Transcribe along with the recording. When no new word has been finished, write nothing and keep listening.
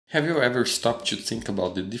Have you ever stopped to think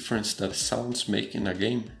about the difference that sounds make in a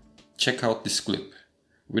game? Check out this clip.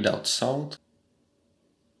 Without sound,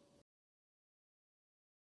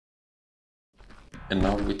 and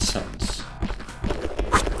now with sounds.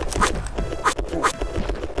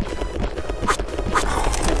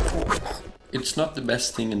 It's not the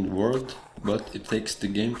best thing in the world, but it takes the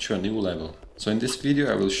game to a new level. So in this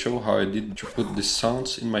video I will show how I did to put the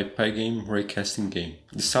sounds in my pygame raycasting game.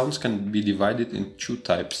 The sounds can be divided in two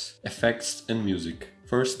types, effects and music.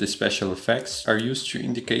 First, the special effects are used to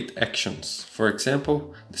indicate actions. For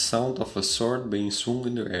example, the sound of a sword being swung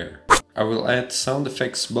in the air. I will add sound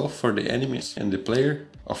effects both for the enemies and the player,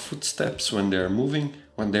 of footsteps when they are moving,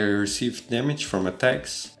 when they receive damage from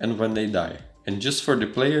attacks and when they die. And just for the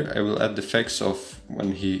player, I will add the effects of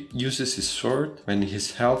when he uses his sword, when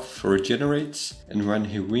his health regenerates, and when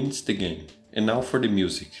he wins the game. And now for the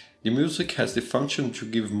music. The music has the function to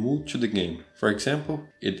give mood to the game. For example,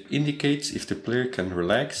 it indicates if the player can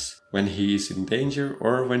relax, when he is in danger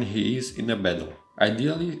or when he is in a battle.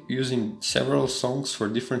 Ideally using several songs for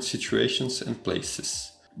different situations and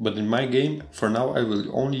places. But in my game, for now I will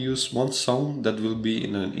only use one song that will be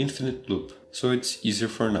in an infinite loop, so it's easier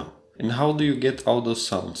for now. And how do you get all those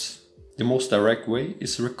sounds? The most direct way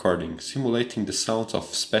is recording, simulating the sounds of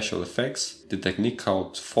special effects, the technique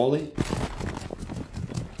called Foley.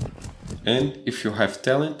 And if you have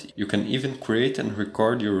talent, you can even create and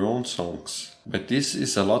record your own songs. But this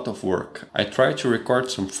is a lot of work. I tried to record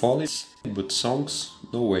some Foleys, but songs,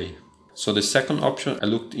 no way. So the second option I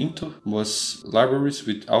looked into was libraries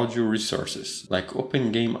with audio resources, like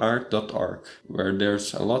opengameart.org, where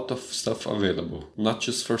there's a lot of stuff available, not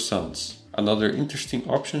just for sounds. Another interesting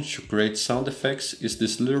option to create sound effects is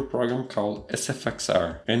this little program called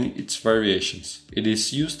SFXR and its variations. It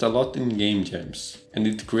is used a lot in game jams, and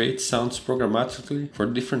it creates sounds programmatically for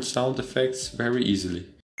different sound effects very easily.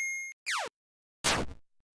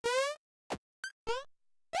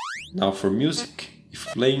 Now for music. If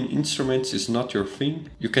playing instruments is not your thing,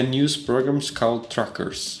 you can use programs called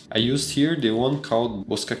trackers. I used here the one called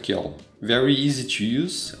Boscaquial. Very easy to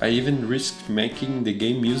use, I even risked making the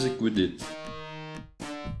game music with it.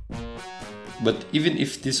 But even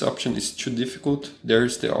if this option is too difficult, there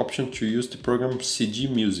is the option to use the program CG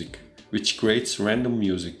Music, which creates random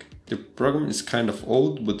music. The program is kind of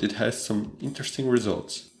old, but it has some interesting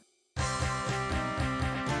results.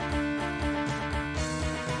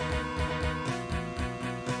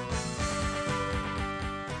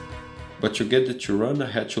 But to get it to run,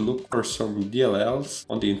 I had to look for some DLLs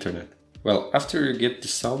on the internet. Well, after you get the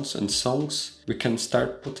sounds and songs, we can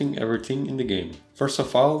start putting everything in the game. First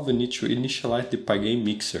of all, we need to initialize the pygame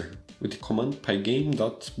mixer with the command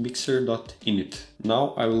pygame.mixer.init.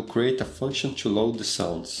 Now I will create a function to load the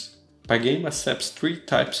sounds. Pygame accepts three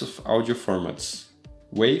types of audio formats: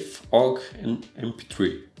 WAV, OGG and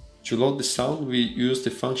MP3. To load the sound, we use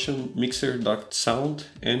the function mixer.sound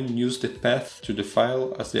and use the path to the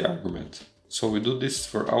file as the argument. So we do this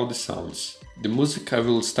for all the sounds. The music I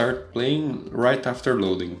will start playing right after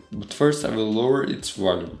loading, but first I will lower its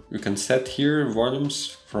volume. You can set here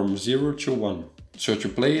volumes from 0 to 1. So to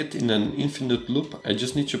play it in an infinite loop, I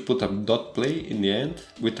just need to put a .play in the end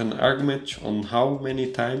with an argument on how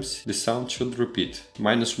many times the sound should repeat.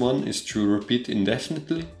 -1 is to repeat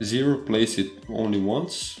indefinitely, 0 plays it only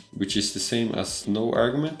once, which is the same as no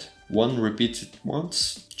argument, 1 repeats it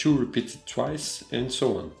once, 2 repeats it twice, and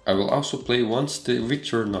so on. I will also play once the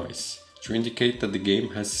victor noise, to indicate that the game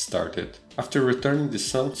has started. After returning the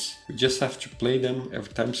sounds, we just have to play them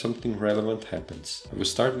every time something relevant happens. I will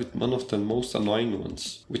start with one of the most annoying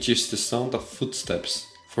ones, which is the sound of footsteps.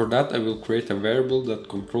 For that I will create a variable that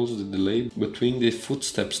controls the delay between the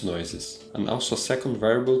footsteps noises, and also a second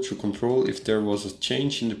variable to control if there was a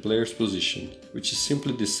change in the player's position, which is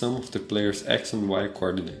simply the sum of the player's x and y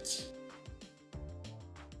coordinates.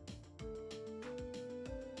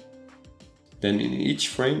 Then in each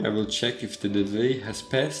frame I will check if the delay has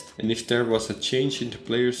passed and if there was a change in the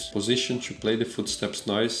player's position to play the footsteps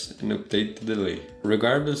noise and update the delay.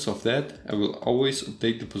 Regardless of that, I will always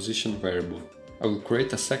update the position variable. I will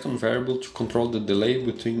create a second variable to control the delay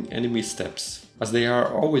between enemy steps. As they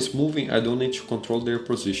are always moving, I don't need to control their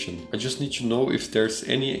position. I just need to know if there's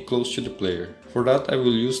any close to the player. For that I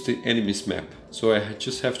will use the enemies map, so I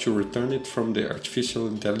just have to return it from the artificial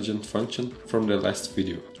intelligence function from the last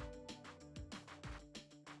video.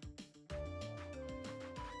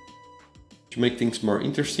 To make things more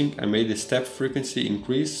interesting, I made the step frequency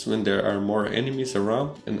increase when there are more enemies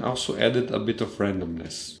around and also added a bit of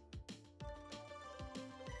randomness.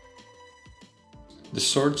 The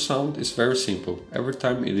sword sound is very simple. Every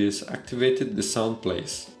time it is activated, the sound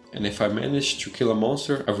plays. and if I manage to kill a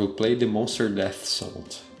monster, I will play the monster death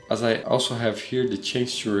sound. As I also have here the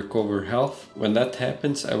chance to recover health, when that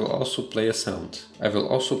happens I will also play a sound. I will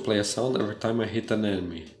also play a sound every time I hit an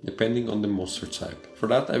enemy, depending on the monster type. For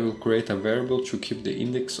that I will create a variable to keep the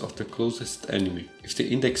index of the closest enemy. If the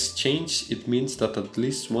index changes, it means that at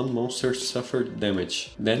least one monster suffered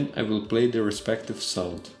damage. Then I will play the respective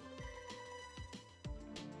sound.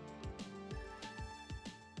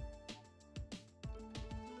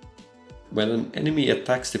 When an enemy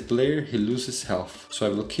attacks the player, he loses health, so I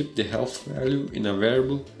will keep the health value in a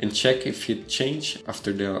variable and check if it changed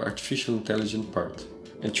after the artificial intelligence part.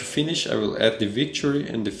 And to finish, I will add the victory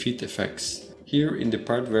and defeat effects, here in the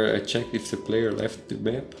part where I check if the player left the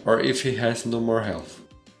map or if he has no more health.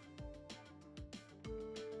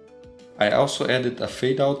 I also added a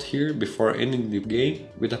fade out here before ending the game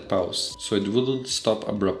with a pause, so it wouldn't stop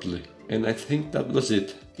abruptly. And I think that was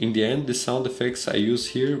it. In the end, the sound effects I use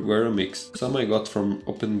here were a mix. Some I got from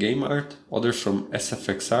OpenGameArt, others from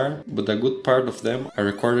SFXR, but a good part of them I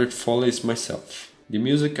recorded Foley's myself. The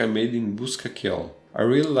music I made in Buscaquiol. I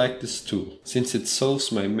really like this tool, since it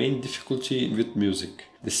solves my main difficulty with music,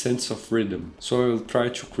 the sense of rhythm, so I will try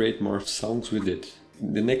to create more sounds with it.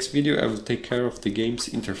 In the next video I will take care of the game's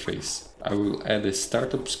interface. I will add a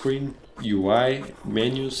startup screen, UI,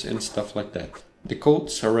 menus and stuff like that. The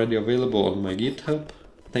code's already available on my GitHub.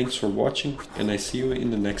 Thanks for watching and I see you in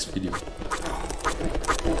the next video.